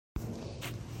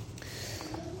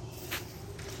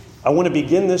I want to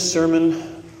begin this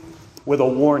sermon with a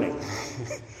warning.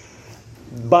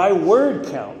 By word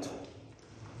count,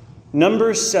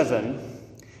 Numbers 7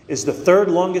 is the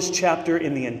third longest chapter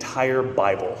in the entire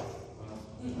Bible.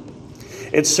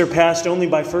 It's surpassed only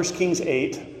by 1 Kings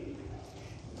 8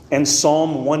 and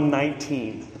Psalm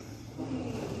 119.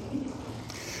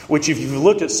 Which, if you've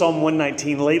looked at Psalm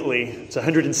 119 lately, it's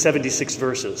 176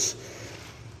 verses.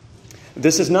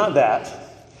 This is not that.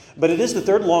 But it is the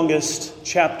third longest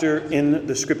chapter in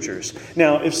the Scriptures.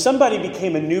 Now, if somebody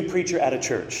became a new preacher at a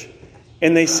church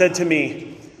and they said to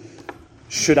me,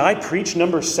 should I preach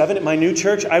number 7 at my new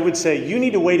church? I would say, you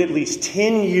need to wait at least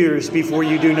 10 years before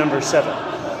you do number 7.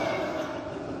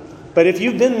 But if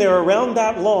you've been there around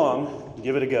that long,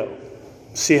 give it a go.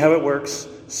 See how it works.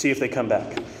 See if they come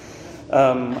back.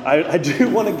 I do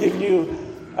want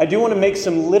to make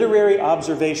some literary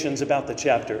observations about the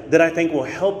chapter that I think will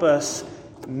help us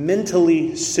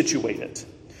mentally situate it.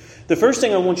 The first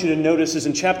thing I want you to notice is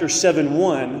in chapter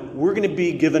 7:1, we're going to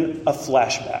be given a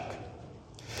flashback.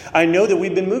 I know that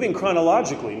we've been moving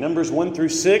chronologically. Numbers 1 through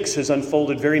 6 has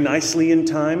unfolded very nicely in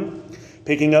time,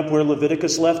 picking up where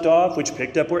Leviticus left off, which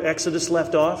picked up where Exodus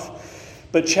left off.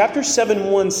 But chapter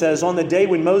 7:1 says, on the day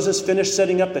when Moses finished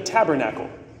setting up the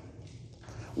tabernacle.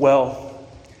 Well,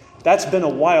 that's been a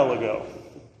while ago.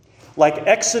 Like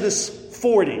Exodus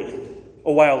 40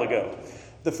 a while ago.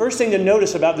 The first thing to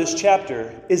notice about this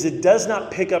chapter is it does not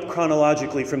pick up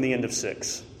chronologically from the end of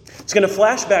 6. It's going to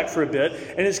flash back for a bit,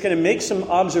 and it's going to make some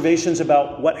observations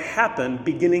about what happened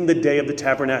beginning the day of the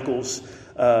tabernacle's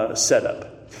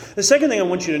setup. The second thing I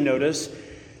want you to notice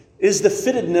is the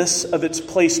fittedness of its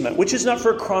placement, which is not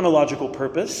for a chronological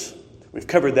purpose. We've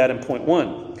covered that in point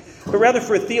 1. But rather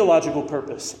for a theological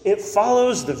purpose. It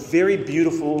follows the very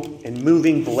beautiful and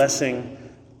moving blessing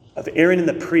of Aaron and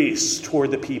the priests toward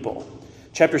the people.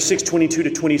 Chapter 6, 22 to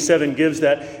 27 gives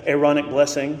that Aaronic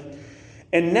blessing.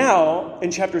 And now, in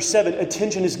chapter 7,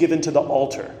 attention is given to the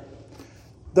altar.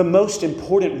 The most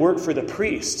important work for the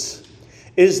priests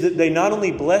is that they not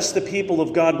only bless the people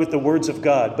of God with the words of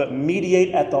God, but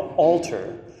mediate at the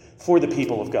altar for the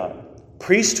people of God.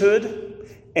 Priesthood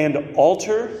and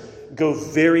altar go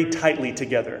very tightly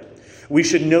together. We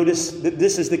should notice that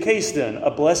this is the case then. A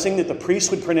blessing that the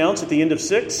priest would pronounce at the end of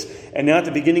 6, and now at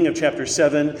the beginning of chapter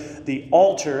 7, the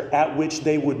altar at which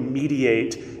they would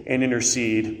mediate and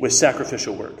intercede with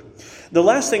sacrificial work. The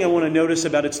last thing I want to notice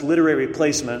about its literary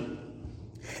placement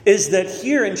is that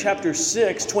here in chapter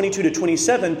 6, 22 to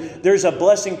 27, there's a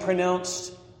blessing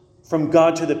pronounced from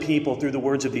God to the people through the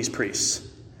words of these priests.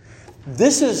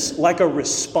 This is like a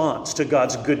response to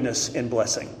God's goodness and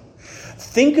blessing.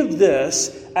 Think of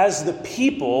this as the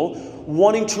people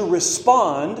wanting to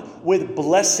respond with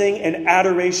blessing and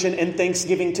adoration and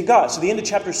thanksgiving to God. So the end of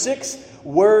chapter 6,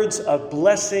 words of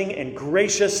blessing and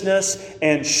graciousness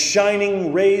and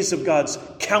shining rays of God's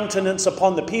countenance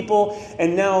upon the people.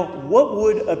 And now, what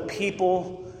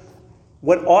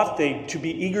ought they to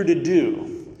be eager to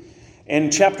do?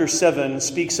 And chapter 7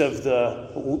 speaks of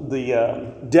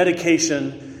the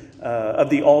dedication of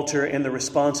the altar and the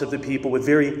response of the people with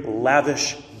very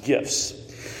lavish gifts.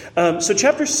 So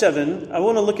chapter 7, I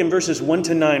want to look in verses 1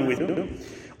 to 9 with you.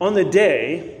 On the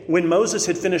day when Moses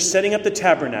had finished setting up the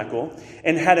tabernacle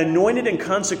and had anointed and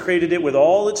consecrated it with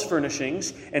all its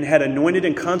furnishings and had anointed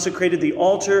and consecrated the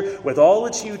altar with all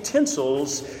its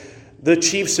utensils, the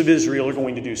chiefs of Israel are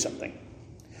going to do something.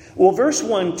 Well, verse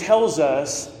 1 tells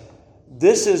us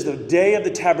this is the day of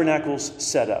the tabernacle's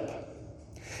setup.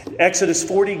 Exodus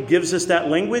 40 gives us that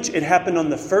language. It happened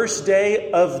on the first day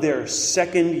of their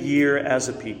second year as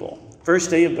a people.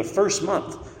 First day of the first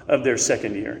month of their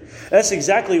second year. That's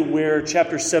exactly where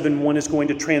chapter 7:1 is going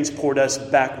to transport us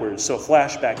backwards. So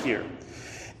flashback here.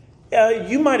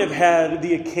 You might have had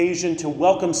the occasion to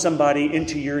welcome somebody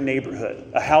into your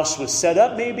neighborhood. A house was set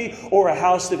up maybe, or a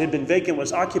house that had been vacant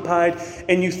was occupied,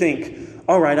 and you think,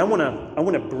 all right, I want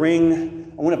to bring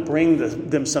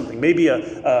them something, maybe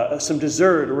some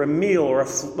dessert or a meal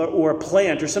or a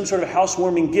plant or some sort of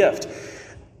housewarming gift.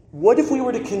 What if we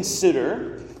were to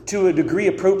consider, to a degree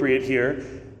appropriate here,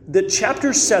 that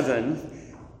chapter 7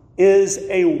 is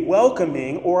a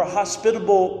welcoming or a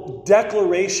hospitable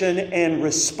declaration and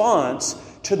response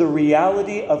to the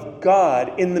reality of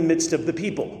God in the midst of the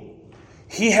people?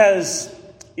 He has,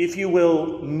 if you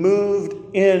will,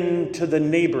 moved into the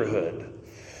neighborhood.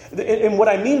 And what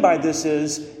I mean by this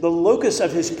is the locus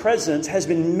of his presence has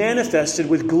been manifested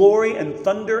with glory and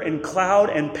thunder and cloud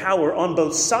and power on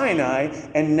both Sinai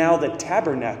and now the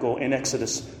tabernacle in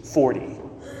Exodus 40.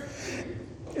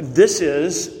 This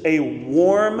is a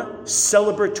warm,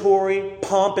 celebratory,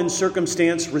 pomp and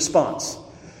circumstance response.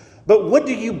 But what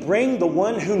do you bring the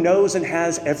one who knows and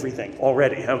has everything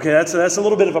already? Okay, that's a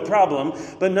little bit of a problem,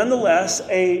 but nonetheless,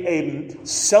 a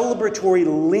celebratory,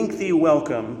 lengthy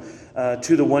welcome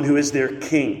to the one who is their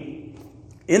king.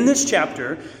 In this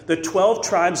chapter, the 12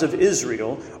 tribes of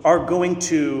Israel are going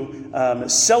to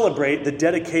celebrate the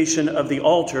dedication of the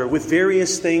altar with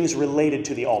various things related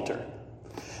to the altar.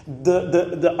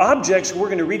 The objects we're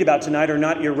going to read about tonight are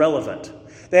not irrelevant.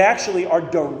 They actually are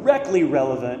directly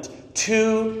relevant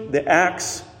to the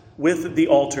acts with the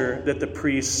altar that the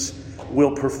priests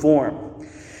will perform.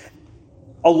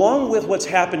 Along with what's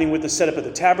happening with the setup of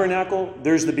the tabernacle,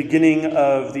 there's the beginning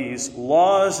of these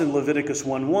laws in Leviticus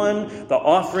 1:1, the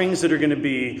offerings that are going to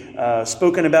be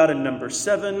spoken about in Numbers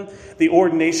 7, the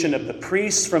ordination of the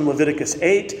priests from Leviticus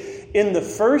 8. In the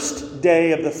first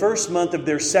day of the first month of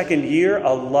their second year,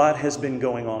 a lot has been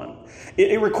going on.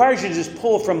 It requires you to just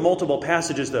pull from multiple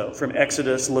passages, though, from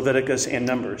Exodus, Leviticus, and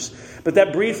Numbers. But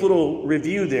that brief little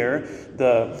review there,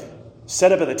 the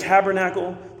setup of the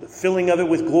tabernacle, the filling of it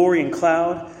with glory and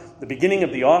cloud, the beginning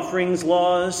of the offerings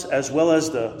laws, as well as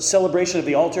the celebration of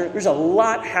the altar. There's a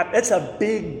lot happening. It's a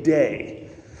big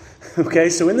day. Okay,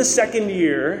 so in the second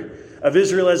year of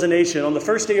Israel as a nation, on the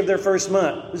first day of their first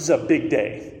month, this is a big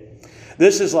day.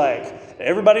 This is like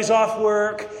everybody's off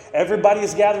work, everybody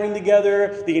is gathering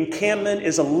together, the encampment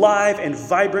is alive and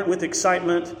vibrant with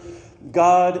excitement.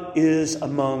 God is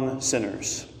among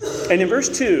sinners. And in verse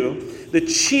 2, the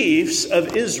chiefs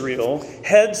of Israel,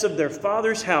 heads of their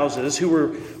fathers' houses, who were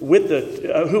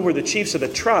the chiefs of the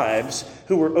tribes,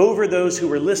 who were over those who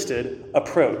were listed,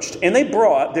 approached. And they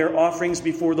brought their offerings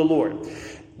before the Lord.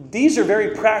 These are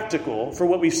very practical for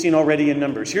what we've seen already in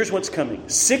Numbers. Here's what's coming.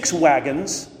 6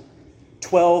 wagons,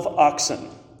 12 oxen.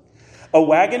 A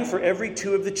wagon for every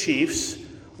 2 of the chiefs,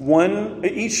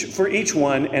 for each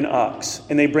one an ox,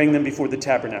 and they bring them before the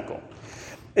tabernacle.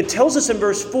 It tells us in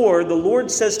verse 4, the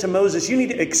Lord says to Moses, you need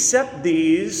to accept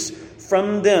these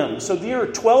from them. So there are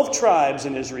 12 tribes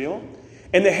in Israel,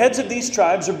 and the heads of these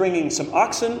tribes are bringing some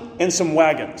oxen and some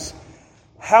wagons.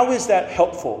 How is that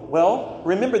helpful? Well,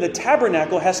 remember the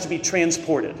tabernacle has to be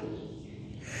transported.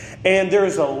 And there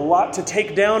is a lot to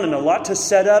take down and a lot to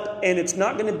set up, and it's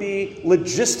not going to be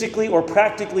logistically or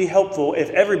practically helpful if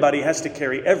everybody has to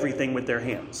carry everything with their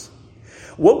hands.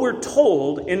 What we're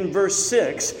told in verse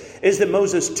 6 is that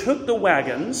Moses took the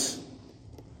wagons,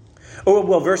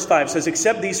 verse 5 says,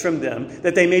 accept these from them,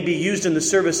 that they may be used in the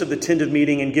service of the tent of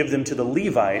meeting, and give them to the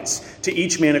Levites, to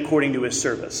each man according to his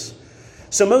service.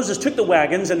 So Moses took the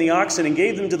wagons and the oxen and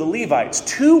gave them to the Levites.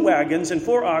 2 wagons and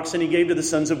 4 oxen he gave to the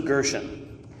sons of Gershon.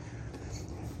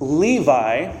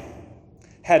 Levi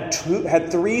had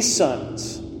 3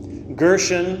 sons,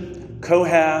 Gershon,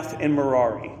 Kohath, and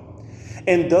Merari.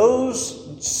 And those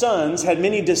sons had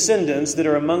many descendants that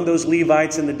are among those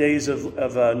Levites in the days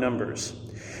of Numbers.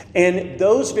 And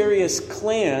those various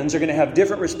clans are going to have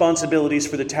different responsibilities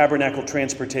for the tabernacle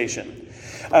transportation.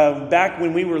 Back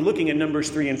when we were looking at Numbers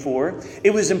 3 and 4,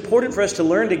 it was important for us to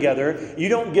learn together. You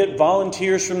don't get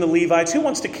volunteers from the Levites. Who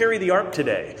wants to carry the ark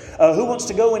today? Who wants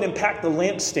to go in and pack the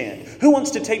lampstand? Who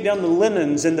wants to take down the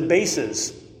linens and the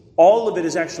bases? All of it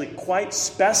is actually quite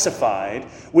specified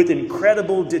with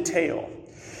incredible detail.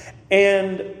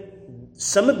 And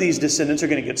some of these descendants are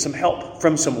going to get some help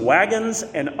from some wagons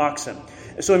and oxen.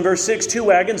 So in verse 6, 2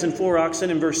 wagons and 4 oxen.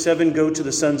 In verse 7, go to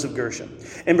the sons of Gershon.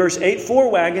 In verse 8, 4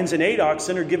 wagons and 8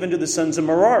 oxen are given to the sons of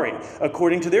Merari,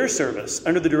 according to their service,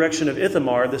 under the direction of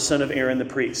Ithamar, the son of Aaron the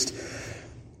priest.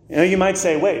 You might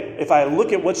say, wait, if I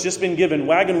look at what's just been given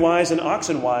wagon-wise and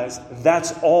oxen-wise,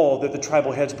 that's all that the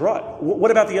tribal heads brought.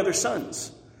 What about the other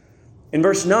sons? In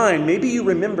verse 9, maybe you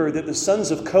remember that the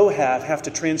sons of Kohath have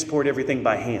to transport everything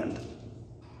by hand.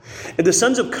 And the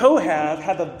sons of Kohath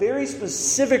have a very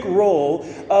specific role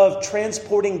of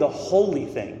transporting the holy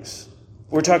things.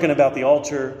 We're talking about the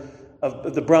altar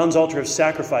of the bronze altar of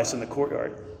sacrifice in the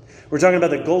courtyard. We're talking about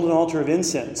the golden altar of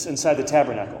incense inside the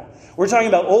tabernacle. We're talking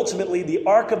about ultimately the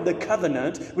Ark of the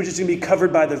Covenant, which is going to be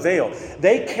covered by the veil.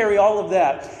 They carry all of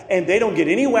that, and they don't get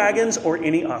any wagons or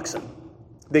any oxen.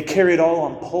 They carry it all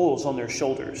on poles on their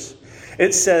shoulders.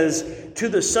 It says, to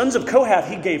the sons of Kohath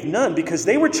he gave none, because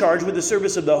they were charged with the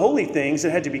service of the holy things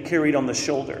that had to be carried on the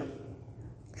shoulder.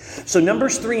 So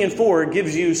Numbers 3 and 4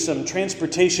 gives you some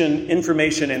transportation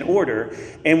information and order.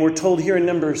 And we're told here in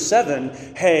Numbers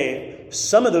 7, hey,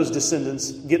 some of those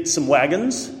descendants get some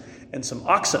wagons and some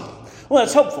oxen. Well,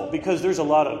 that's helpful because there's a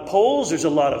lot of poles, there's a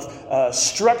lot of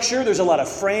structure, there's a lot of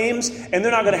frames, and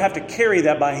they're not going to have to carry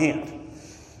that by hand.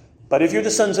 But if you're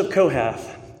the sons of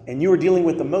Kohath, and you are dealing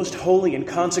with the most holy and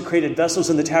consecrated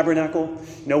vessels in the tabernacle,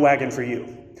 no wagon for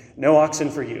you. No oxen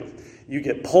for you. You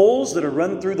get poles that are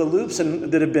run through the loops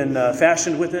and that have been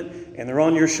fashioned with it, and they're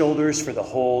on your shoulders for the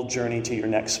whole journey to your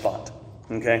next spot.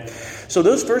 Okay? So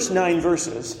those first 9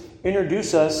 verses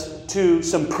introduce us to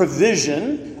some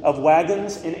provision of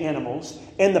wagons and animals,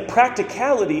 and the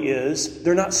practicality is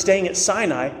they're not staying at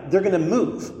Sinai, they're going to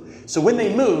move. So when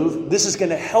they move, this is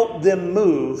going to help them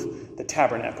move the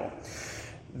tabernacle.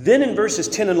 Then in verses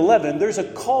 10 and 11, there's a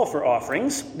call for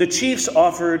offerings. The chiefs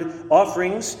offered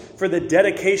offerings for the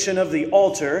dedication of the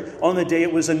altar on the day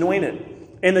it was anointed.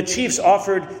 And the chiefs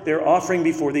offered their offering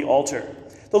before the altar.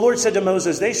 The Lord said to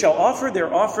Moses, "They shall offer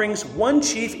their offerings, one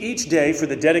chief each day, for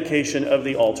the dedication of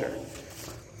the altar."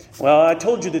 Well, I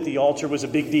told you that the altar was a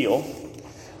big deal.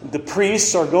 The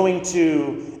priests are going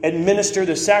to administer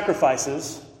the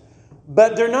sacrifices,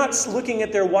 but they're not looking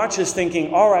at their watches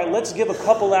thinking, all right, let's give a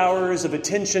couple hours of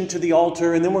attention to the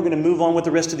altar, and then we're going to move on with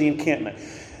the rest of the encampment.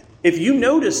 If you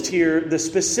noticed here the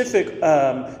specific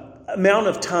amount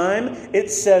of time, it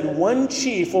said one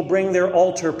chief will bring their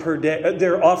altar per day,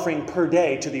 their offering per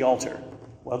day to the altar.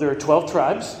 Well, there are 12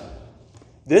 tribes.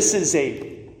 This is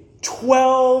a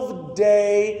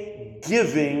 12-day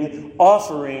giving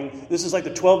offering. This is like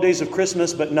the 12 days of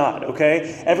Christmas, but not,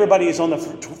 okay? Everybody is on the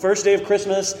first day of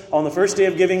Christmas, on the first day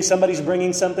of giving, somebody's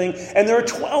bringing something, and there are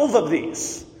 12 of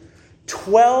these.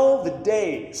 12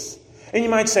 days. And you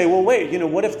might say, well, wait,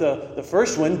 what if the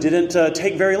first one didn't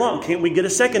take very long? Can't we get a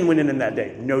second one in that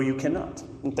day? No, you cannot.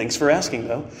 And thanks for asking,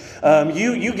 though.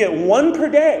 You get one per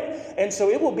day. And so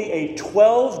it will be a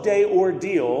 12-day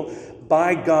ordeal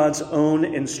by God's own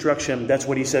instruction. That's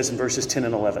what he says in verses 10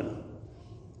 and 11.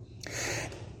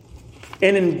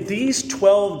 And in these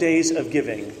 12 days of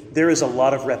giving, there is a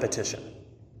lot of repetition.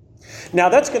 Now,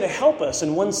 that's going to help us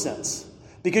in one sense,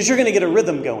 because you're going to get a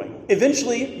rhythm going.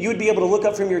 Eventually, you would be able to look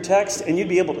up from your text and you'd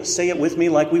be able to say it with me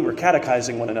like we were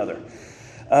catechizing one another.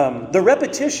 The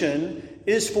repetition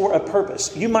is for a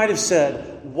purpose. You might have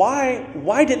said, why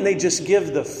didn't they just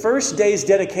give the first day's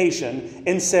dedication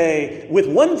and say, with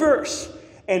one verse,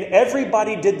 and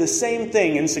everybody did the same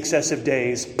thing in successive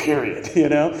days, period?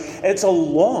 It's a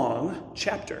long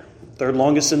chapter. Third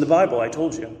longest in the Bible, I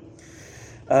told you.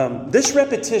 This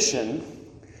repetition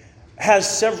has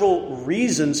several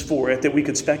reasons for it that we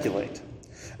could speculate.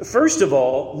 First of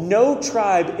all, no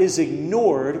tribe is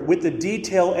ignored with the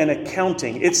detail and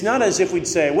accounting. It's not as if we'd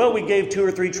say, well, we gave 2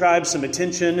 or 3 tribes some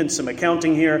attention and some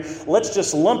accounting here. Let's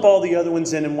just lump all the other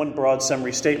ones in one broad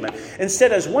summary statement.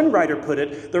 Instead, as one writer put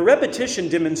it, the repetition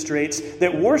demonstrates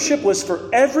that worship was for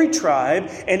every tribe,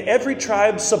 and every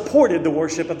tribe supported the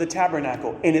worship of the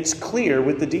tabernacle. And it's clear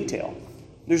with the detail.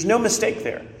 There's no mistake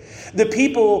there. The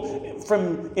people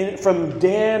from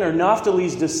Dan or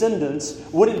Naphtali's descendants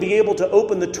wouldn't be able to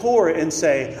open the Torah and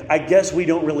say, I guess we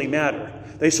don't really matter.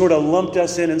 They sort of lumped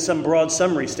us in some broad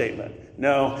summary statement.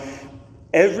 No,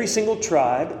 every single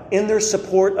tribe in their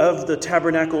support of the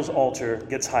tabernacle's altar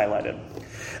gets highlighted.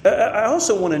 I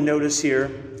also want to notice here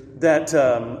that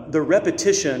the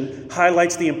repetition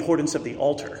highlights the importance of the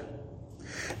altar.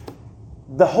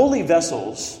 The holy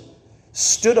vessels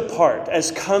stood apart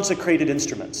as consecrated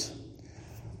instruments.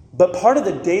 But part of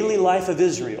the daily life of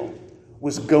Israel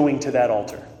was going to that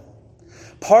altar.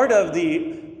 Part of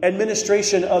the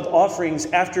administration of offerings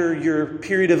after your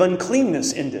period of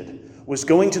uncleanness ended was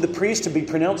going to the priest to be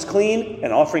pronounced clean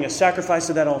and offering a sacrifice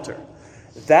to that altar.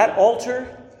 That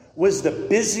altar was the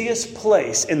busiest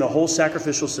place in the whole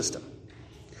sacrificial system.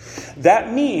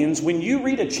 That means when you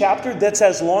read a chapter that's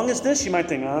as long as this, you might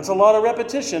think, that's a lot of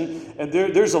repetition. And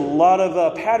there's a lot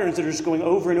of patterns that are just going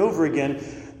over and over again.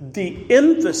 The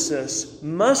emphasis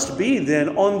must be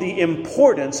then on the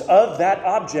importance of that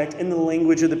object in the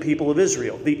language of the people of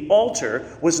Israel. The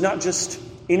altar was not just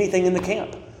anything in the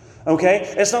camp.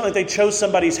 Okay? It's not like they chose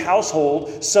somebody's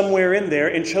household somewhere in there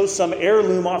and chose some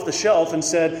heirloom off the shelf and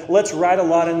said, let's write a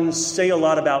lot and say a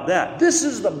lot about that. This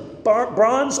is the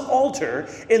bronze altar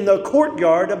in the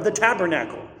courtyard of the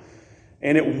tabernacle.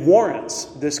 And it warrants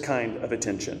this kind of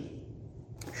attention.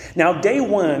 Now, day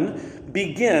 1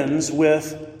 begins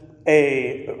with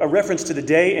a reference to the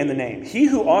day and the name. He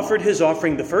who offered his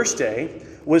offering the first day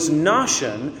was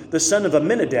Nahshon, the son of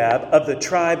Amminadab of the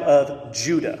tribe of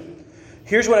Judah.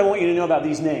 Here's what I want you to know about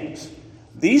these names.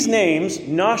 These names,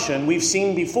 Nahshon, we've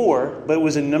seen before, but it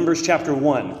was in Numbers chapter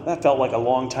 1. That felt like a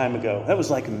long time ago. That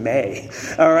was like May.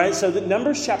 All right, so the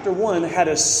Numbers chapter 1 had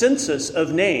a census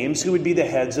of names who would be the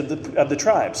heads of the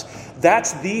tribes.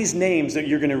 That's these names that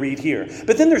you're going to read here.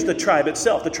 But then there's the tribe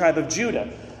itself, the tribe of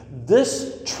Judah.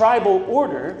 This tribal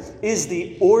order is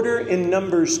the order in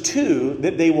Numbers 2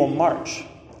 that they will march.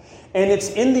 And it's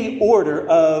in the order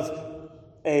of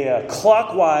a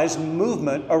clockwise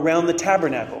movement around the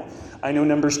tabernacle. I know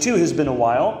Numbers 2 has been a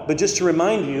while, but just to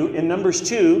remind you, in Numbers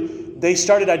 2, they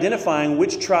started identifying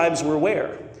which tribes were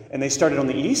where. And they started on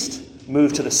the east,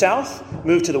 moved to the south,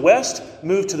 moved to the west,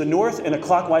 moved to the north in a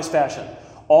clockwise fashion.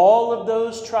 All of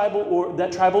those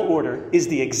that tribal order is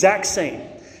the exact same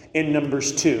in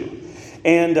Numbers 2.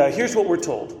 And here's what we're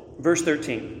told. Verse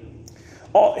 13.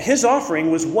 His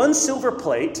offering was 1 silver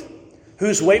plate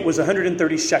whose weight was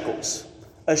 130 shekels.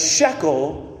 A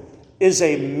shekel is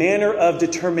a manner of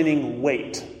determining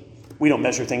weight. We don't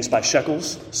measure things by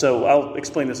shekels, so I'll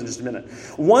explain this in just a minute.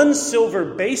 1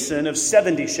 silver basin of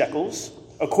 70 shekels,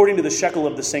 according to the shekel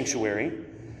of the sanctuary.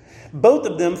 Both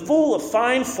of them full of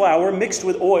fine flour mixed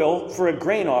with oil for a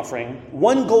grain offering.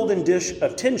 1 golden dish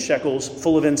of 10 shekels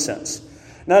full of incense.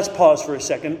 Now let's pause for a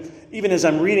second. Even as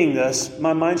I'm reading this,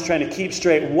 my mind's trying to keep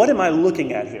straight. What am I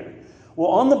looking at here?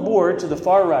 Well, on the board to the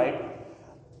far right,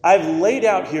 I've laid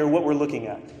out here what we're looking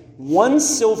at. 1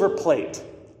 silver plate.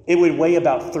 It would weigh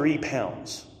about 3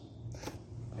 pounds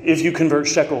if you convert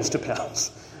shekels to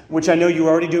pounds, which I know you're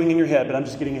already doing in your head, but I'm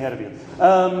just getting ahead of you.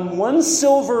 1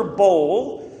 silver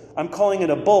bowl. I'm calling it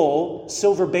a bowl.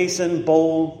 Silver basin,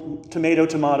 bowl, tomato,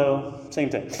 same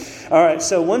thing. All right,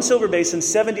 so 1 silver basin,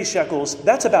 70 shekels.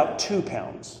 That's about 2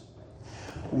 pounds.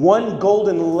 1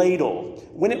 golden ladle.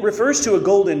 When it refers to a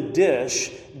golden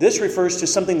dish, this refers to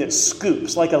something that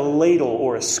scoops, like a ladle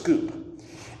or a scoop,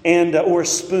 and or a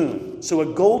spoon. So a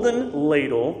golden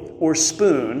ladle or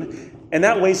spoon, and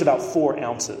that weighs about 4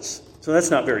 ounces. So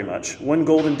that's not very much. 1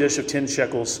 golden dish of 10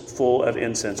 shekels full of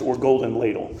incense, or golden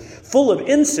ladle. Full of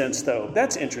incense, though,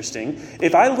 that's interesting.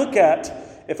 If I look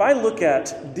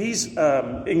at these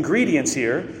ingredients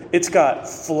here, it's got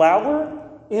flour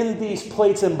in these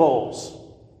plates and bowls.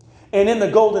 And in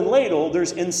the golden ladle,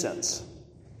 there's incense.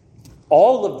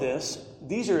 All of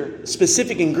these are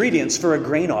specific ingredients for a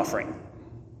grain offering.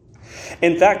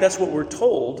 In fact, that's what we're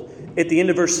told at the end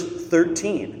of verse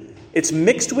 13. It's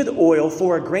mixed with oil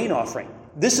for a grain offering.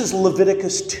 This is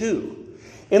Leviticus 2.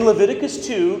 In Leviticus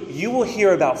 2, you will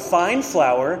hear about fine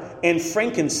flour and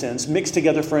frankincense mixed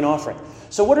together for an offering.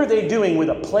 So what are they doing with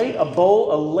a plate, a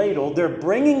bowl, a ladle? They're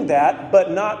bringing that,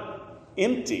 but not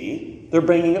empty. They're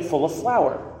bringing it full of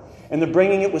flour. And they're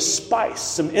bringing it with spice,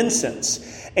 some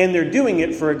incense. And they're doing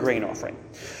it for a grain offering.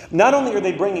 Not only are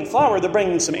they bringing flour, they're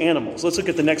bringing some animals. Let's look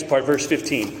at the next part, verse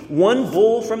 15. 1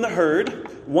 bull from the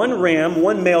herd, 1 ram,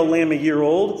 1 male lamb a year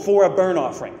old for a burnt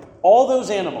offering. All those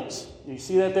animals. You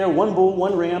see that there? 1 bull,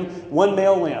 1 ram, 1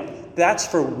 male lamb. That's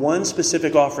for one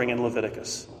specific offering in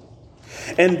Leviticus.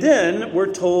 And then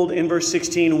we're told in verse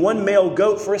 16, 1 male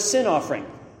goat for a sin offering.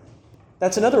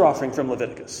 That's another offering from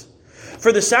Leviticus.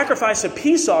 For the sacrifice of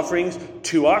peace offerings,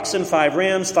 2 oxen, 5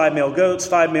 rams, 5 male goats,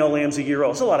 5 male lambs a year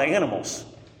old. It's a lot of animals.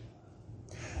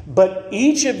 But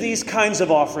each of these kinds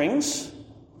of offerings,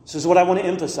 this is what I want to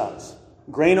emphasize.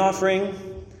 Grain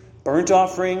offering, burnt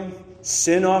offering,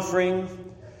 sin offering,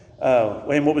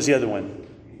 and what was the other one?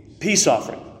 Peace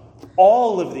offering.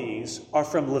 All of these are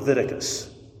from Leviticus.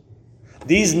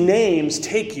 These names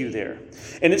take you there.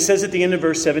 And it says at the end of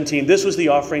verse 17, this was the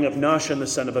offering of Nahshon, the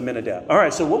son of Amminadab. All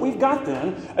right, so what we've got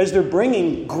then is they're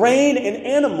bringing grain and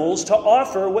animals to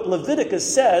offer what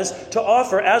Leviticus says to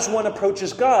offer as one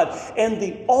approaches God. And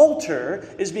the altar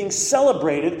is being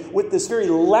celebrated with this very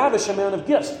lavish amount of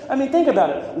gifts. I mean, think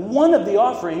about it. One of the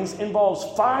offerings involves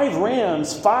 5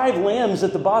 rams, 5 lambs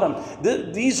at the bottom.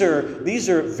 These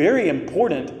are very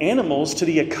important animals to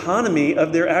the economy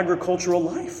of their agricultural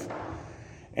life.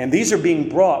 And these are being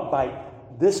brought by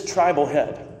this tribal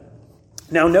head.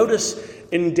 Now notice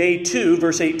in day 2,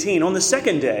 verse 18, on the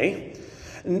second day,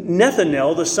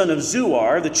 Nethanel, the son of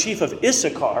Zuar, the chief of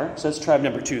Issachar, so that's tribe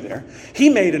number 2 there, he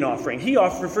made an offering. He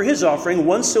offered for his offering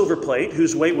 1 silver plate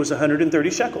whose weight was 130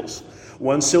 shekels,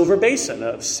 1 silver basin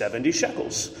of 70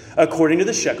 shekels, according to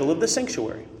the shekel of the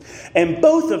sanctuary, and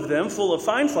both of them full of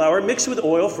fine flour mixed with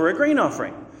oil for a grain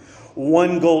offering.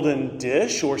 1 golden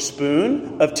dish or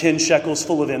spoon of 10 shekels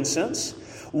full of incense,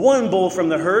 1 bull from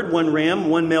the herd, 1 ram,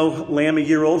 1 male lamb a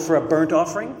year old for a burnt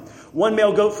offering, 1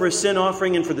 male goat for a sin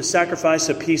offering, and for the sacrifice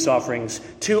of peace offerings,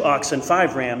 2 oxen,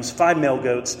 5 rams, 5 male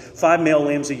goats, 5 male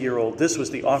lambs a year old. This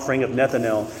was the offering of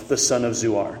Nethanel, the son of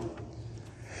Zuar.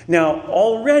 Now,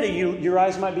 already your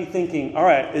eyes might be thinking, all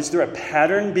right, is there a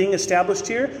pattern being established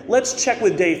here? Let's check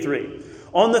with day 3.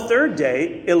 On the 3rd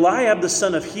day, Eliab, the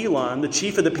son of Helon, the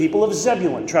chief of the people of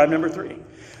Zebulun, tribe number 3.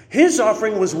 His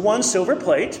offering was 1 silver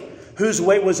plate, whose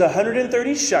weight was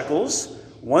 130 shekels,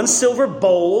 1 silver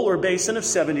bowl or basin of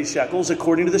 70 shekels,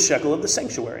 according to the shekel of the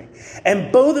sanctuary.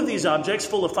 And both of these objects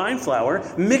full of fine flour,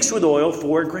 mixed with oil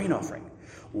for a grain offering.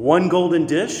 1 golden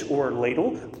dish or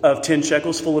ladle of 10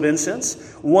 shekels full of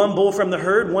incense, 1 bull from the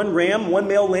herd, 1 ram, 1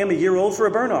 male lamb a year old for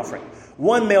a burnt offering,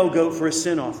 1 male goat for a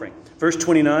sin offering. Verse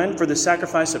 29, for the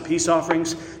sacrifice of peace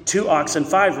offerings, 2 oxen,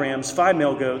 5 rams, 5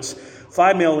 male goats,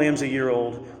 5 male lambs a year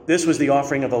old. This was the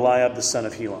offering of Eliab, the son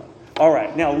of Helon. All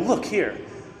right, now look here.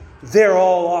 They're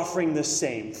all offering the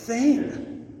same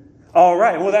thing. All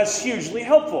right, well, that's hugely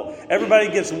helpful. Everybody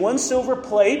gets 1 silver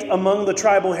plate among the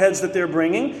tribal heads that they're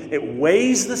bringing. It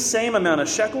weighs the same amount of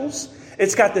shekels.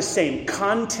 It's got the same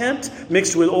content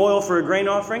mixed with oil for a grain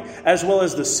offering, as well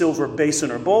as the silver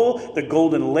basin or bowl, the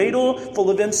golden ladle full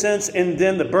of incense, and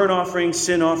then the burnt offering,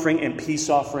 sin offering, and peace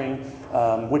offering,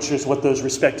 which is what those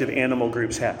respective animal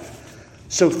groups have.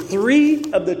 So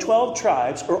 3 of the 12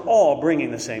 tribes are all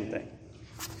bringing the same thing.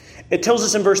 It tells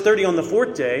us in verse 30, on the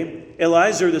 4th day,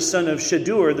 Eliezer, the son of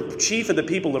Shadur, the chief of the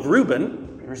people of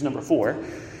Reuben, here's number 4,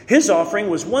 his offering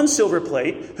was 1 silver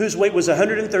plate, whose weight was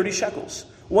 130 shekels.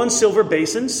 1 silver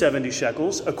basin, 70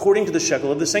 shekels, according to the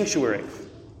shekel of the sanctuary.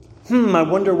 I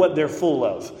wonder what they're full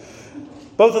of.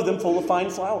 Both of them full of fine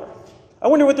flour. I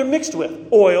wonder what they're mixed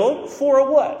with. Oil for a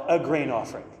what? A grain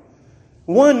offering.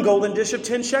 1 golden dish of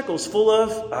 10 shekels full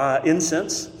of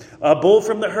incense. A bull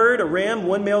from the herd, a ram,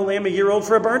 1 male lamb a year old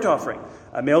for a burnt offering.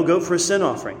 A male goat for a sin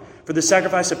offering. For the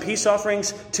sacrifice of peace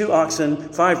offerings, 2 oxen,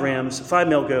 5 rams, 5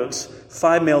 male goats,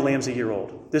 5 male lambs a year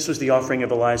old. This was the offering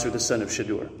of Eliezer, the son of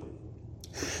Shadur.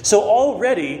 So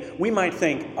already we might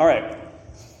think, all right,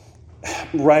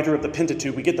 writer of the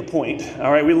Pentateuch, we get the point.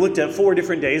 All right, we looked at 4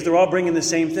 different days. They're all bringing the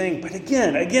same thing. But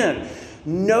again,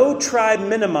 no tribe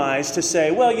minimized to say,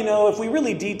 well, if we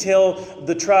really detail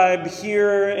the tribe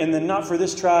here and then not for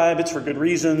this tribe, it's for good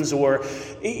reasons. Or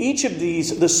each of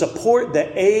these, the support,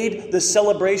 the aid, the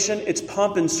celebration, it's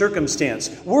pomp and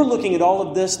circumstance. We're looking at all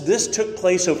of this. This took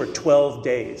place over 12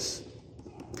 days.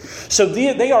 So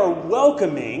they are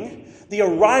welcoming the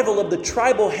arrival of the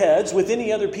tribal heads with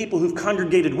any other people who've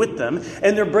congregated with them.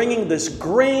 And they're bringing this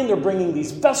grain, they're bringing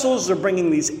these vessels, they're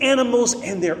bringing these animals,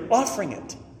 and they're offering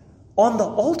it on the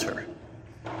altar.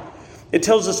 It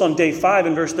tells us on day 5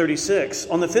 in verse 36,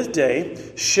 on the 5th day,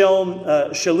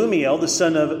 Shelumiel, the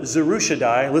son of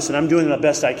Zerushadai. Listen, I'm doing the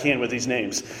best I can with these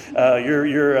names.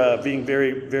 You're being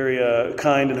very, very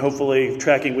kind and hopefully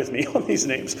tracking with me on these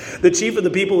names. The chief of the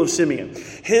people of Simeon.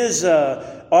 His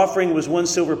offering was 1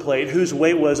 silver plate, whose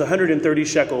weight was 130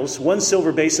 shekels, 1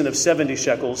 silver basin of 70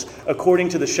 shekels, according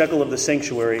to the shekel of the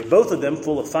sanctuary, both of them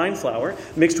full of fine flour,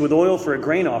 mixed with oil for a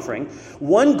grain offering,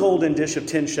 1 golden dish of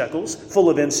 10 shekels, full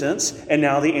of incense, and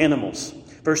now the animals.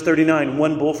 Verse 39,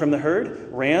 1 bull from the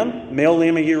herd, ram, male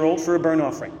lamb a year old for a burnt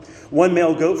offering, 1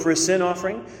 male goat for a sin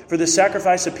offering, for the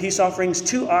sacrifice of peace offerings,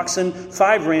 2 oxen,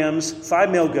 5 rams,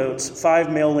 5 male goats,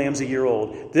 5 male lambs a year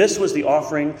old. This was the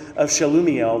offering of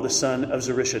Shelumiel, the son of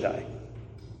Zerushadai.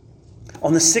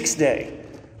 On the 6th day,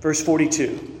 verse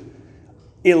 42,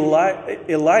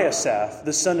 Eliasaph,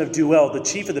 the son of Duel, the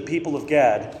chief of the people of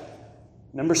Gad,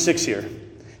 number 6 here,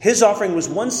 his offering was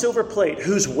 1 silver plate,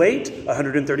 whose weight,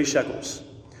 130 shekels.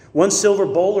 1 silver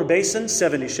bowl or basin,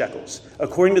 70 shekels,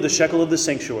 according to the shekel of the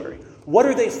sanctuary. What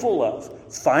are they full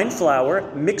of? Fine flour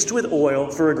mixed with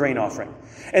oil for a grain offering.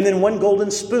 And then 1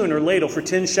 golden spoon or ladle for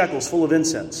 10 shekels full of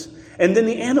incense. And then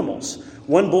the animals,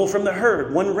 1 bull from the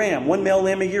herd, 1 ram, 1 male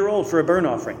lamb a year old for a burnt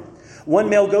offering. 1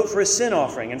 male goat for a sin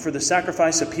offering, and for the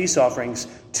sacrifice of peace offerings,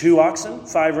 2 oxen,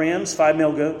 5 rams, 5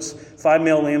 male goats, 5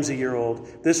 male lambs a year old.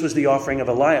 This was the offering of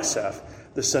Eliasaph,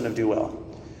 the son of Duel.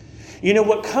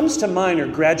 What comes to mind are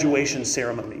graduation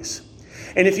ceremonies.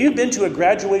 And if you've been to a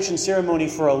graduation ceremony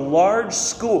for a large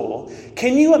school,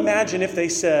 can you imagine if they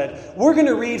said, we're going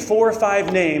to read 4 or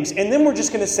 5 names, and then we're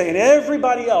just going to say, and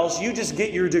everybody else, you just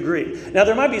get your degree. Now,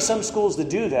 there might be some schools that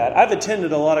do that. I've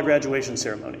attended a lot of graduation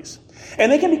ceremonies,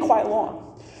 and they can be quite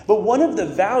long. But one of the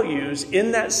values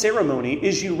in that ceremony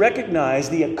is you recognize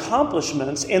the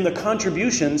accomplishments and the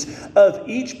contributions of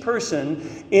each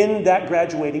person in that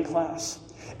graduating class.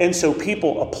 And so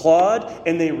people applaud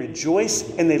and they rejoice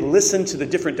and they listen to the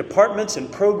different departments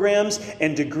and programs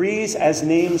and degrees as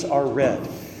names are read.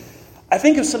 I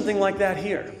think of something like that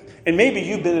here. And maybe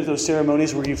you've been at those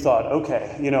ceremonies where you've thought,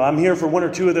 okay, I'm here for 1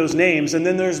 or 2 of those names, and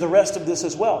then there's the rest of this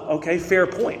as well. Okay, fair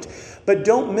point. But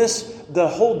don't miss the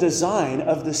whole design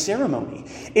of the ceremony.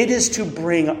 It is to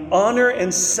bring honor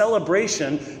and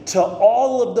celebration to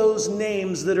all of those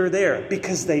names that are there,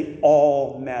 because they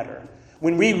all matter.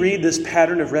 When we read this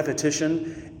pattern of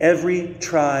repetition, every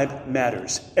tribe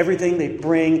matters. Everything they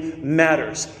bring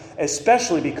matters,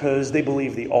 especially because they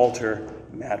believe the altar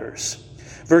matters.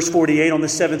 Verse 48, on the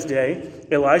 7th day,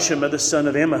 Elishama, the son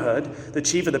of Ammihud, the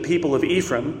chief of the people of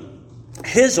Ephraim,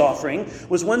 His offering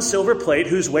was 1 silver plate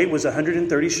whose weight was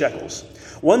 130 shekels,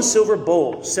 1 silver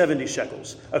bowl, 70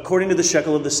 shekels, according to the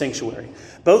shekel of the sanctuary,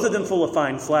 both of them full of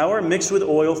fine flour mixed with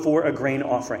oil for a grain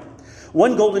offering.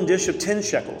 1 golden dish of 10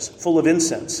 shekels, full of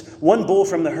incense, 1 bull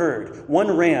from the herd,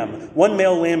 1 ram, 1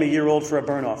 male lamb a year old for a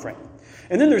burnt offering.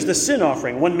 And then there's the sin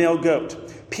offering, 1 male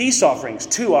goat. Peace offerings,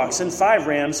 2 oxen, 5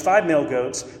 rams, 5 male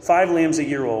goats, 5 lambs a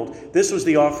year old. This was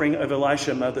the offering of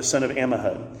Elishama, the son of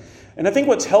Ammihud. And I think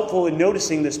what's helpful in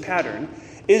noticing this pattern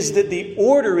is that the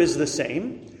order is the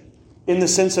same in the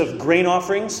sense of grain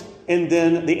offerings and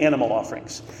then the animal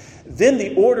offerings. Then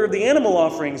the order of the animal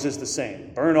offerings is the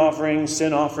same. Burnt offerings,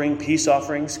 sin offering, peace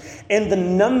offerings. And the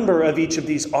number of each of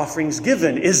these offerings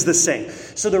given is the same.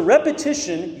 So the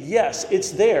repetition, yes,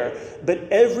 it's there, but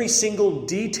every single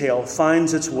detail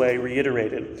finds its way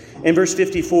reiterated. In verse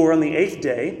 54, on the 8th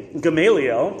day,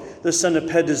 Gamaliel, the son of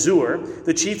Pedazur,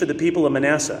 the chief of the people of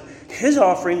Manasseh, his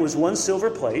offering was 1 silver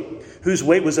plate, whose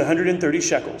weight was 130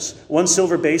 shekels, 1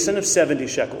 silver basin of 70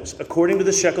 shekels, according to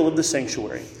the shekel of the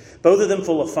sanctuary, both of them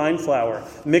full of fine flour,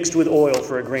 mixed with oil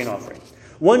for a grain offering.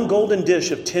 1 golden dish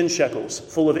of 10 shekels,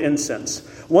 full of incense.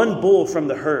 1 bull from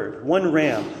the herd. 1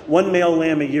 ram. 1 male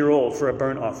lamb a year old for a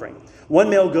burnt offering.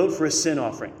 1 male goat for a sin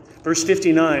offering. Verse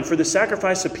 59, for the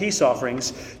sacrifice of peace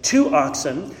offerings, 2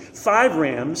 oxen, 5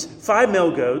 rams, 5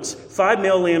 male goats, 5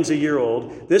 male lambs a year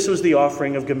old. This was the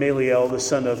offering of Gamaliel, the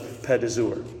son of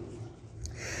Pedazur.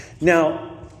 Now,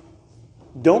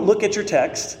 don't look at your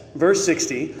text. Verse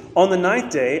 60, on the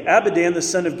 9th day, Abidan, the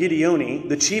son of Gideoni,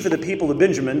 the chief of the people of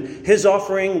Benjamin, his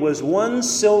offering was 1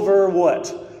 silver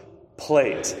what?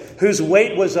 Plate, whose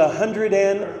weight was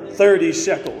 130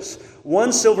 shekels.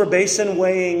 1 silver basin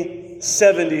weighing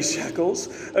 70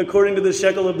 shekels, according to the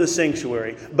shekel of the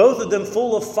sanctuary. Both of them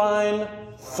full of fine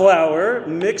flour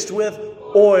mixed with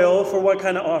oil for what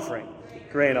kind of offering?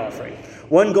 Grain offering.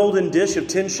 1 golden dish of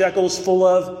 10 shekels full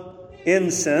of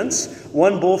incense,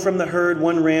 1 bull from the herd,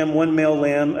 1 ram, 1 male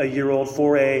lamb a year old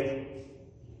for a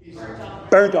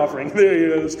burnt offering. There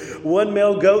he goes. 1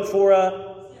 male goat for a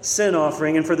sin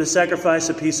offering, and for the sacrifice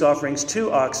of peace offerings,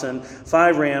 2 oxen,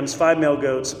 5 rams, 5 male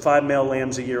goats, 5 male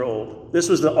lambs a year old. This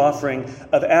was the offering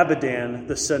of Abidan,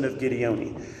 the son of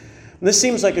Gideoni. And this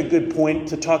seems like a good point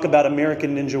to talk about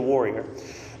American Ninja Warrior.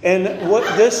 And what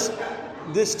this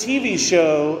TV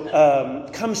show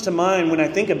comes to mind when I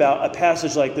think about a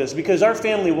passage like this, because our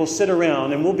family will sit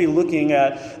around and we'll be looking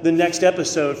at the next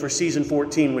episode for season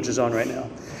 14, which is on right now.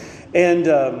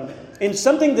 And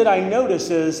something that I notice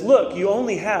is, look, you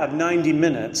only have 90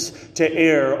 minutes to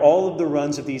air all of the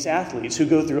runs of these athletes who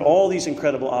go through all these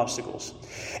incredible obstacles.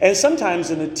 And sometimes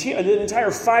an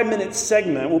entire 5-minute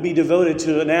segment will be devoted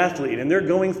to an athlete. And they're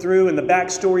going through, and the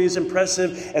backstory is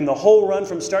impressive, and the whole run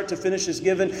from start to finish is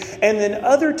given. And then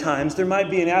other times, there might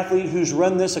be an athlete who's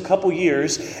run this a couple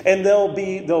years, and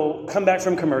they'll come back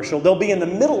from commercial. They'll be in the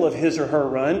middle of his or her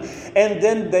run, and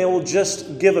then they'll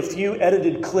just give a few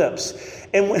edited clips.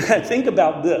 And when I think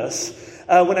about this,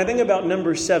 when I think about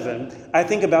number 7, I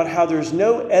think about how there's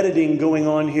no editing going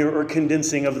on here or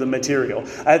condensing of the material.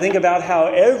 I think about how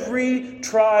every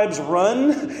tribe's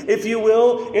run, if you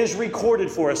will, is recorded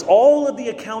for us. All of the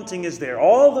accounting is there.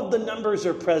 All of the numbers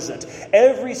are present.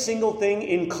 Every single thing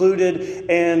included,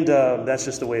 and that's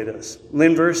just the way it is.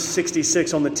 In verse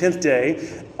 66, on the 10th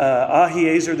day,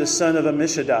 Ahiezer, the son of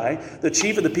Ammishaddai, the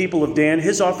chief of the people of Dan,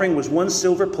 his offering was 1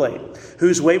 silver plate,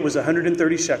 whose weight was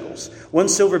 130 shekels, 1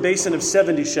 silver basin of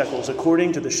 70 shekels,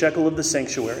 according to the shekel of the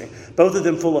sanctuary, both of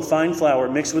them full of fine flour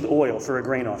mixed with oil for a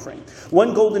grain offering.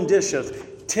 1 golden dish of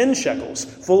 10 shekels,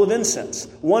 full of incense.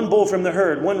 1 bull from the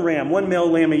herd, 1 ram, 1 male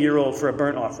lamb a year old for a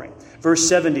burnt offering. Verse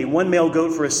 70, 1 male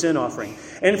goat for a sin offering.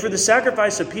 And for the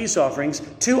sacrifice of peace offerings,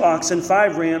 2 oxen,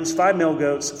 5 rams, 5 male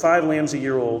goats, 5 lambs a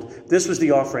year old. This was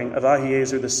the offering of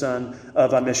Ahiezer, the son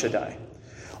of Ammishaddai.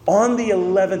 On the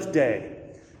 11th day,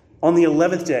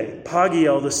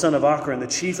 Pagiel, the son of Akron, the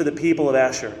chief of the people of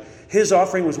Asher, his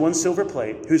offering was 1 silver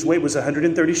plate, whose weight was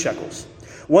 130 shekels,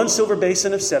 1 silver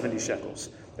basin of 70 shekels,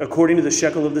 according to the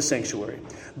shekel of the sanctuary,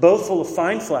 both full of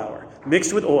fine flour,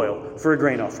 mixed with oil for a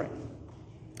grain offering.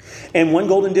 And 1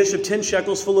 golden dish of 10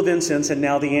 shekels full of incense, and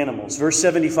now the animals. Verse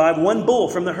 75, 1 bull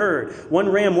from the herd, 1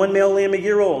 ram, 1 male lamb a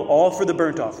year old, all for the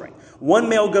burnt offering. 1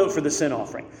 male goat for the sin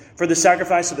offering. For the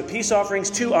sacrifice of the peace offerings,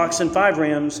 2 oxen,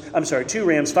 2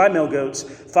 rams, 5 male goats,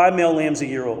 5 male lambs a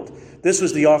year old. This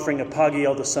was the offering of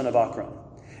Pagiel, the son of Akron.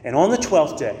 And on the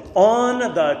 12th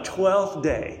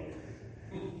day,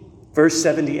 verse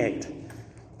 78,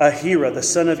 Ahira, the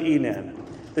son of Enan,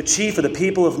 the chief of the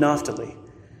people of Naphtali.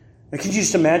 Now, can you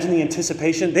just imagine the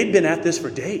anticipation? They'd been at this for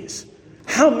days.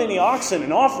 How many oxen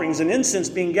and offerings and incense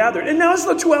being gathered? And now it's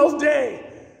the 12th day.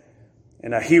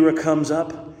 And Ahira comes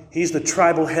up. He's the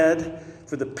tribal head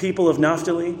for the people of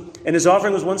Naphtali. And his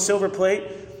offering was 1 silver plate,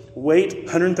 weight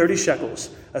 130 shekels.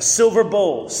 A silver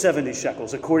bowl, 70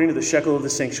 shekels, according to the shekel of the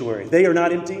sanctuary. They are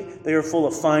not empty. They are full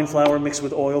of fine flour mixed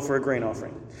with oil for a grain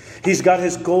offering. He's got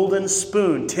his golden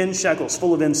spoon, 10 shekels,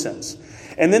 full of incense.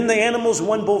 And then the animals,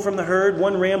 1 bull from the herd,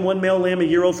 1 ram, 1 male lamb a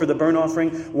year old for the burnt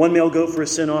offering, 1 male goat for a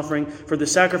sin offering, for the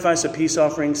sacrifice of peace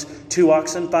offerings, 2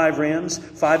 oxen, 5 rams,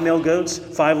 5 male goats,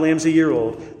 5 lambs a year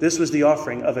old. This was the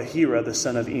offering of Ahira, the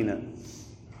son of Enan.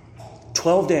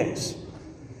 12 days.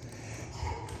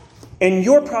 And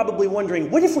you're probably wondering,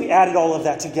 what if we added all of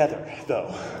that together, though?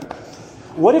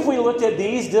 What if we looked at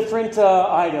these different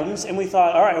items and we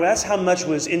thought, all right, well, that's how much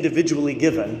was individually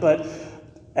given, but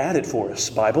add it for us,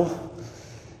 Bible.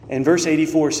 And verse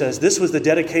 84 says, this was the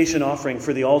dedication offering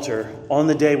for the altar on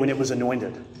the day when it was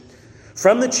anointed.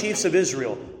 From the chiefs of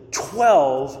Israel,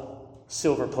 12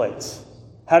 silver plates.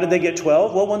 How did they get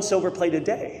 12? Well, 1 silver plate a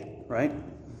day, right?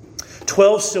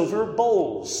 12 silver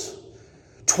bowls.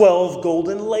 12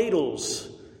 golden ladles.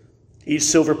 Each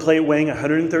silver plate weighing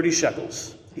 130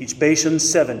 shekels. Each basin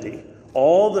 70.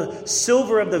 All the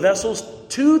silver of the vessels,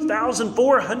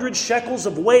 2,400 shekels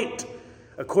of weight,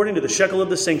 according to the shekel of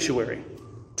the sanctuary.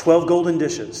 12 golden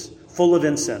dishes, full of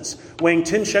incense, weighing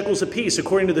 10 shekels apiece,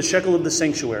 according to the shekel of the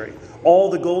sanctuary. All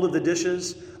the gold of the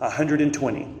dishes,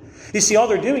 120. You see, all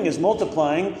they're doing is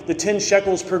multiplying the 10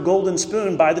 shekels per golden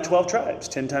spoon by the 12 tribes.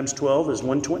 10 times 12 is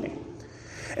 120.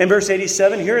 In verse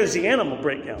 87, here is the animal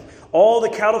breakdown. All the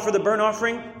cattle for the burnt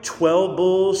offering, 12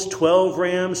 bulls, 12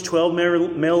 rams, 12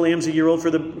 male lambs a year old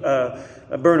for the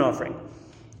burnt offering.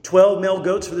 12 male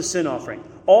goats for the sin offering.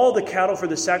 All the cattle for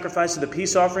the sacrifice of the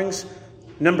peace offerings,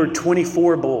 numbered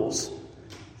 24 bulls.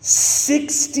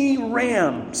 60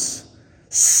 rams.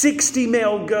 60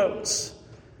 male goats.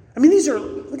 I mean, these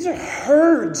are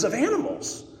herds of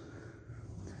animals.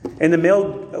 And the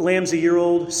male lambs a year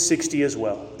old, 60 as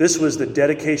well. This was the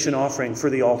dedication offering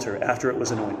for the altar after it was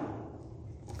anointed.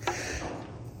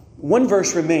 One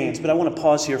verse remains, but I want to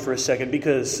pause here for a second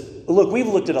because, look, we've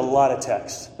looked at a lot of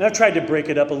text. And I've tried to break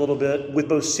it up a little bit with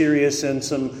both serious and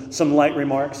some light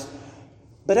remarks.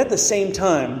 But at the same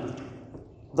time,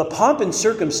 the pomp and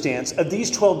circumstance of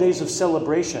these 12 days of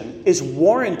celebration is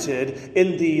warranted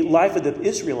in the life of the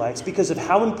Israelites because of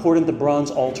how important the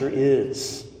bronze altar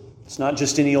is. It's not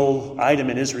just any old item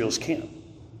in Israel's camp.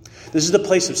 This is the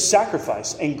place of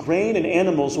sacrifice, and grain and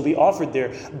animals will be offered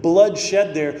there, blood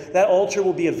shed there. That altar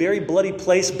will be a very bloody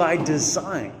place by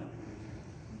design.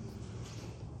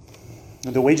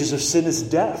 And the wages of sin is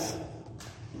death.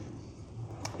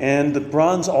 And the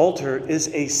bronze altar is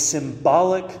a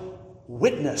symbolic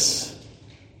witness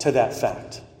to that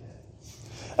fact.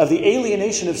 Of the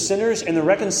alienation of sinners and the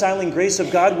reconciling grace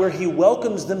of God where He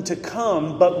welcomes them to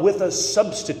come, but with a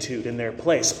substitute in their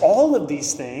place. All of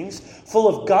these things full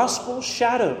of gospel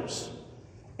shadows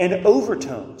and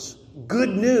overtones. Good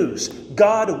news.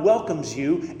 God welcomes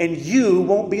you and you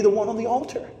won't be the one on the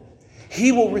altar.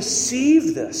 He will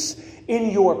receive this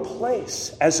in your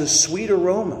place as a sweet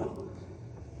aroma.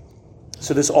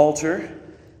 So this altar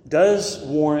does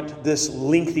warrant this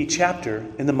lengthy chapter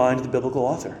in the mind of the biblical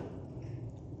author.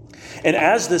 And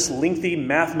as this lengthy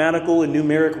mathematical and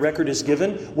numeric record is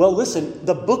given, well, listen,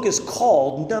 the book is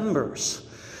called Numbers.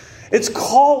 It's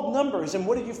called Numbers. And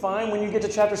what did you find when you get to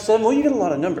chapter 7? Well, you get a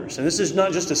lot of numbers. And this is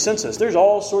not just a census. There's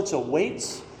all sorts of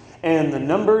weights and the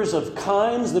numbers of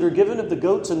kinds that are given of the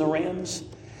goats and the rams.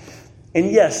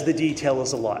 And yes, the detail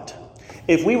is a lot.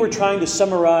 If we were trying to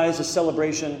summarize a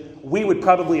celebration, we would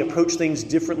probably approach things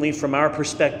differently from our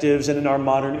perspectives and in our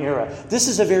modern era. This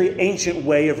is a very ancient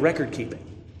way of record keeping.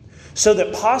 So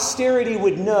that posterity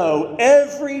would know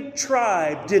every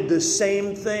tribe did the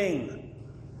same thing.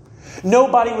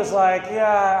 Nobody was like,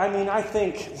 I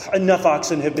think enough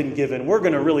oxen have been given. We're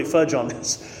going to really fudge on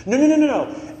this.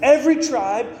 No. Every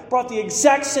tribe brought the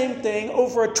exact same thing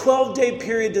over a 12-day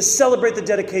period to celebrate the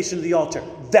dedication of the altar.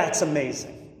 That's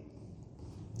amazing.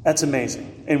 That's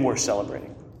amazing. And we're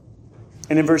celebrating.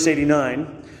 And in verse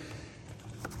 89,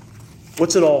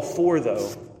 what's it all for,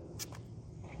 though?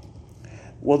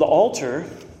 Well, the altar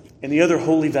and the other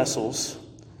holy vessels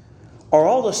are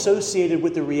all associated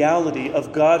with the reality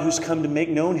of God who's come to make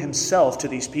known Himself to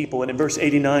these people. And in verse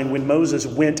 89, when Moses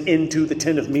went into the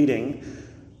tent of meeting,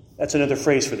 that's another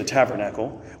phrase for the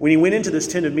tabernacle. When he went into this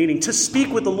tent of meeting to speak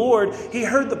with the Lord, he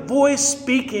heard the voice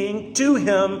speaking to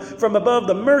him from above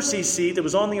the mercy seat that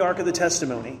was on the ark of the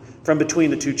testimony, from between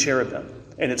the two cherubim,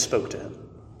 and it spoke to him.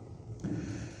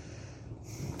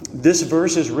 This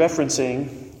verse is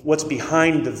referencing what's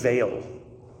behind the veil.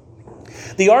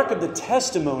 The Ark of the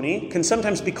Testimony can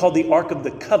sometimes be called the Ark of the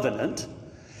Covenant.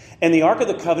 And the Ark of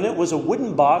the Covenant was a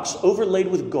wooden box overlaid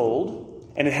with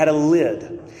gold, and it had a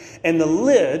lid. And the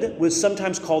lid was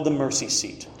sometimes called the mercy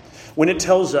seat. When it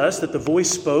tells us that the voice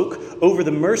spoke over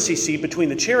the mercy seat between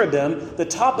the cherubim, the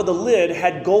top of the lid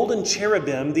had golden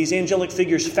cherubim, these angelic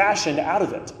figures fashioned out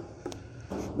of it.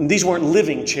 And these weren't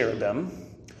living cherubim,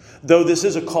 though this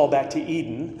is a callback to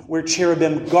Eden, where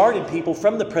cherubim guarded people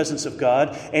from the presence of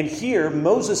God. And here,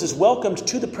 Moses is welcomed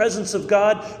to the presence of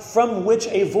God, from which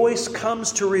a voice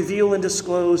comes to reveal and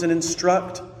disclose and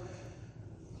instruct.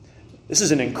 This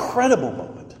is an incredible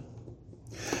moment.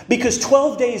 Because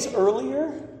 12 days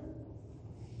earlier,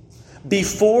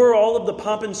 before all of the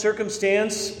pomp and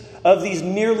circumstance of these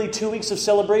nearly 2 weeks of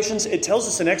celebrations, it tells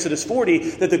us in Exodus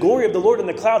 40 that the glory of the Lord in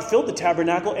the cloud filled the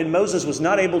tabernacle and Moses was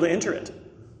not able to enter it.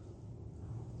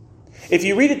 If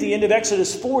you read at the end of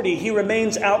Exodus 40, he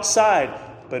remains outside,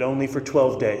 but only for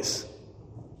 12 days.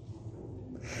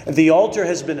 The altar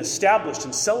has been established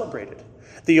and celebrated.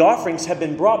 The offerings have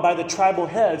been brought by the tribal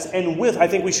heads, and with, I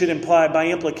think we should imply by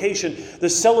implication, the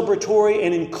celebratory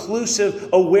and inclusive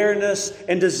awareness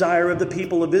and desire of the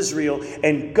people of Israel,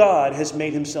 and God has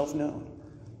made himself known.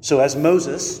 So as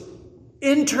Moses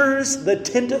enters the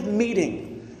tent of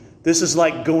meeting, this is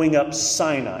like going up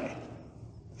Sinai.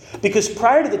 Because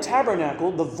prior to the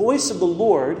tabernacle, the voice of the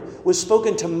Lord was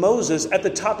spoken to Moses at the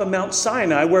top of Mount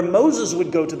Sinai, where Moses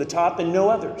would go to the top and no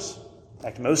others. In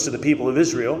fact, most of the people of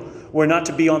Israel were not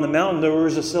to be on the mountain. There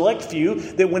was a select few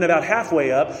that went about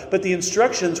halfway up, but the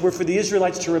instructions were for the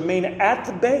Israelites to remain at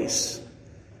the base.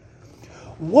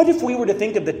 What if we were to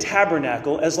think of the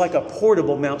tabernacle as like a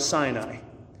portable Mount Sinai,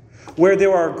 where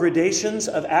there are gradations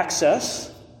of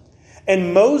access,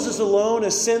 and Moses alone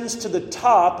ascends to the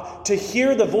top to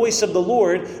hear the voice of the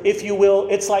Lord, if you will?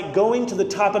 It's like going to the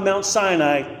top of Mount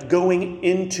Sinai, going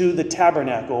into the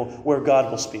tabernacle where God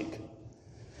will speak.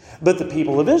 But the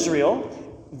people of Israel,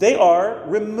 they are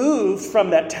removed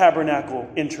from that tabernacle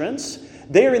entrance.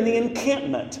 They are in the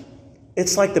encampment.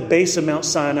 It's like the base of Mount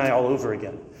Sinai all over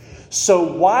again.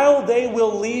 So while they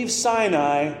will leave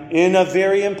Sinai, in a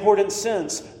very important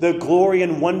sense, the glory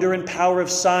and wonder and power of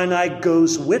Sinai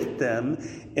goes with them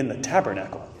in the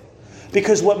tabernacle.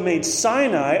 Because what made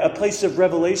Sinai a place of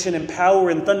revelation and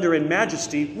power and thunder and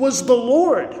majesty was the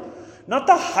Lord, not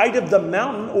the height of the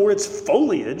mountain or its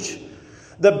foliage.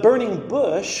 The burning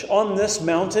bush on this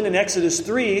mountain in Exodus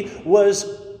 3 was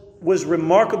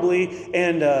remarkably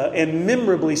and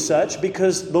memorably such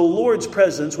because the Lord's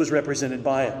presence was represented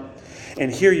by it.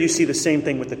 And here you see the same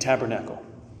thing with the tabernacle.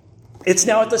 It's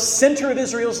now at the center of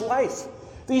Israel's life.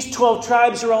 These 12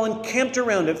 tribes are all encamped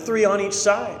around it, 3 on each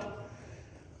side.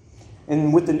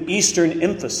 And with an Eastern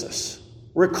emphasis,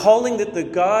 recalling that the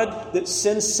God that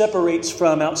sin separates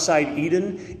from outside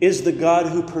Eden is the God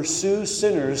who pursues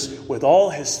sinners with all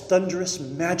his thunderous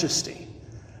majesty.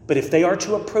 But if they are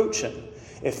to approach him,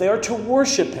 if they are to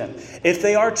worship him, if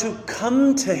they are to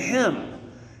come to him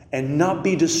and not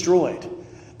be destroyed,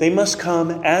 they must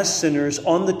come as sinners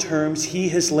on the terms he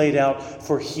has laid out.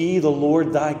 For he, the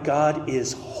Lord thy God,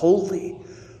 is holy,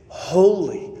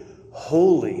 holy,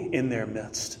 holy in their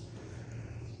midst.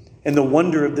 And the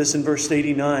wonder of this in verse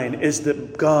 89 is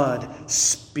that God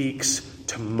speaks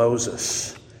to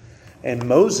Moses. And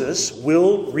Moses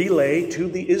will relay to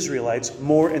the Israelites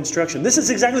more instruction. This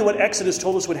is exactly what Exodus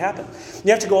told us would happen.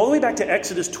 You have to go all the way back to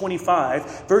Exodus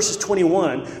 25, verses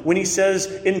 21, when he says,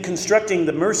 in constructing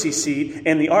the mercy seat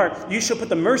and the ark, you shall put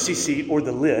the mercy seat, or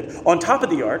the lid, on top of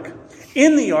the ark.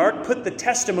 In the ark, put the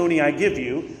testimony I give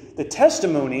you. The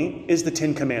testimony is the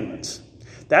 10 Commandments.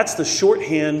 That's the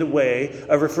shorthand way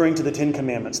of referring to the 10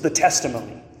 Commandments, the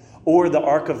testimony, or the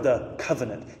Ark of the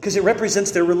Covenant, because it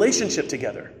represents their relationship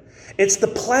together. It's the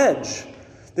pledge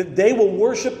that they will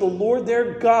worship the Lord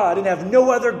their God and have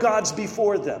no other gods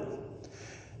before them.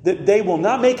 That they will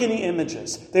not make any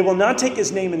images. They will not take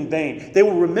his name in vain. They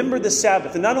will remember the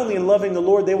Sabbath. And not only in loving the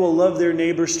Lord, they will love their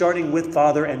neighbor, starting with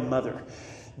father and mother.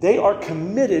 They are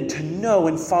committed to know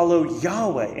and follow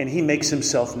Yahweh, and he makes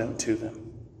himself known to them.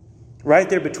 Right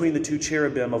there between the 2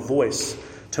 cherubim, a voice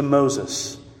to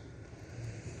Moses.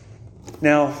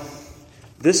 Now,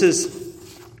 this is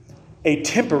a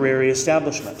temporary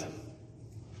establishment.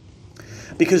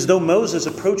 Because though Moses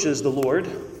approaches the Lord,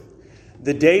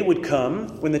 the day would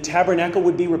come when the tabernacle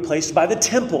would be replaced by the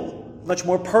temple, much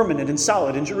more permanent and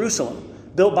solid in Jerusalem,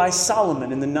 built by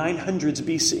Solomon in the 900s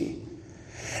BC.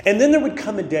 And then there would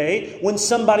come a day when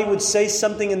somebody would say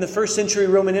something in the first century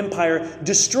Roman Empire,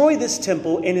 destroy this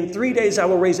temple, and in 3 days I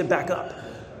will raise it back up.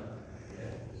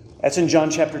 That's in John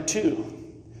chapter 2.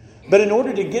 But in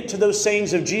order to get to those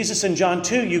sayings of Jesus in John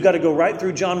 2, you've got to go right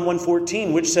through John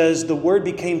 1:14, which says, the Word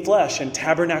became flesh and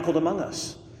tabernacled among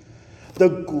us. The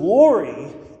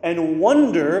glory and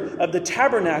wonder of the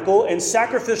tabernacle and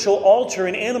sacrificial altar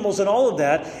and animals and all of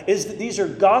that is that these are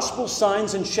gospel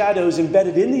signs and shadows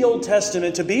embedded in the Old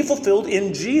Testament to be fulfilled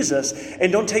in Jesus.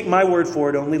 And don't take my word for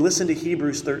it, only listen to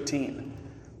Hebrews 13.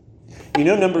 You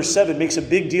know, number 7 makes a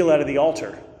big deal out of the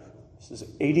altar. This is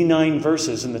 89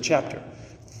 verses in the chapter,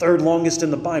 third longest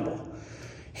in the Bible.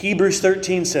 Hebrews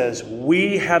 13 says,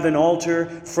 "We have an altar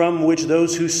from which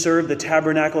those who serve the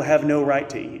tabernacle have no right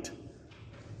to eat."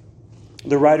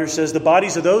 The writer says, the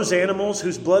bodies of those animals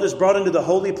whose blood is brought into the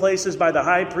holy places by the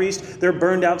high priest, they're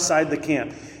burned outside the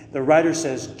camp. The writer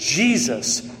says,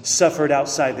 Jesus suffered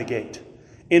outside the gate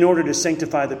in order to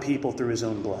sanctify the people through his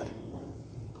own blood.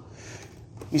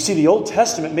 You see, the Old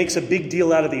Testament makes a big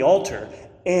deal out of the altar,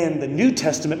 and the New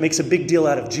Testament makes a big deal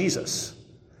out of Jesus,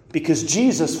 because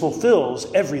Jesus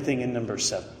fulfills everything in number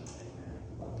 7.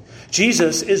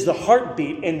 Jesus is the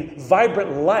heartbeat and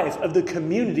vibrant life of the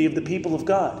community of the people of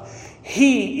God.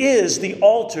 He is the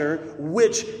altar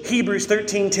which Hebrews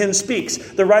 13:10 speaks.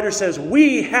 The writer says,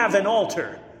 we have an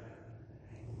altar.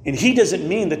 And he doesn't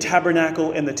mean the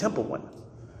tabernacle and the temple one.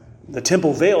 The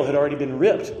temple veil had already been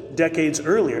ripped decades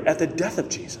earlier at the death of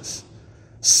Jesus.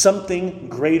 Something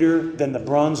greater than the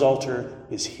bronze altar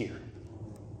is here.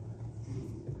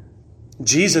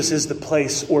 Jesus is the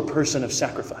place or person of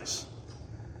sacrifice.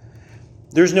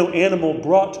 There's no animal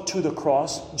brought to the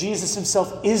cross. Jesus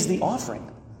himself is the offering.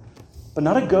 But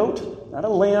not a goat, not a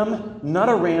lamb, not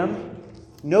a ram,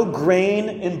 no grain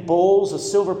in bowls, a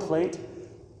silver plate.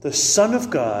 The Son of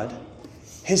God,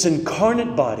 his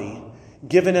incarnate body,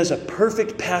 given as a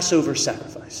perfect Passover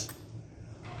sacrifice.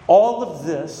 All of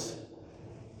this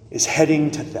is heading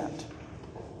to that.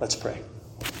 Let's pray.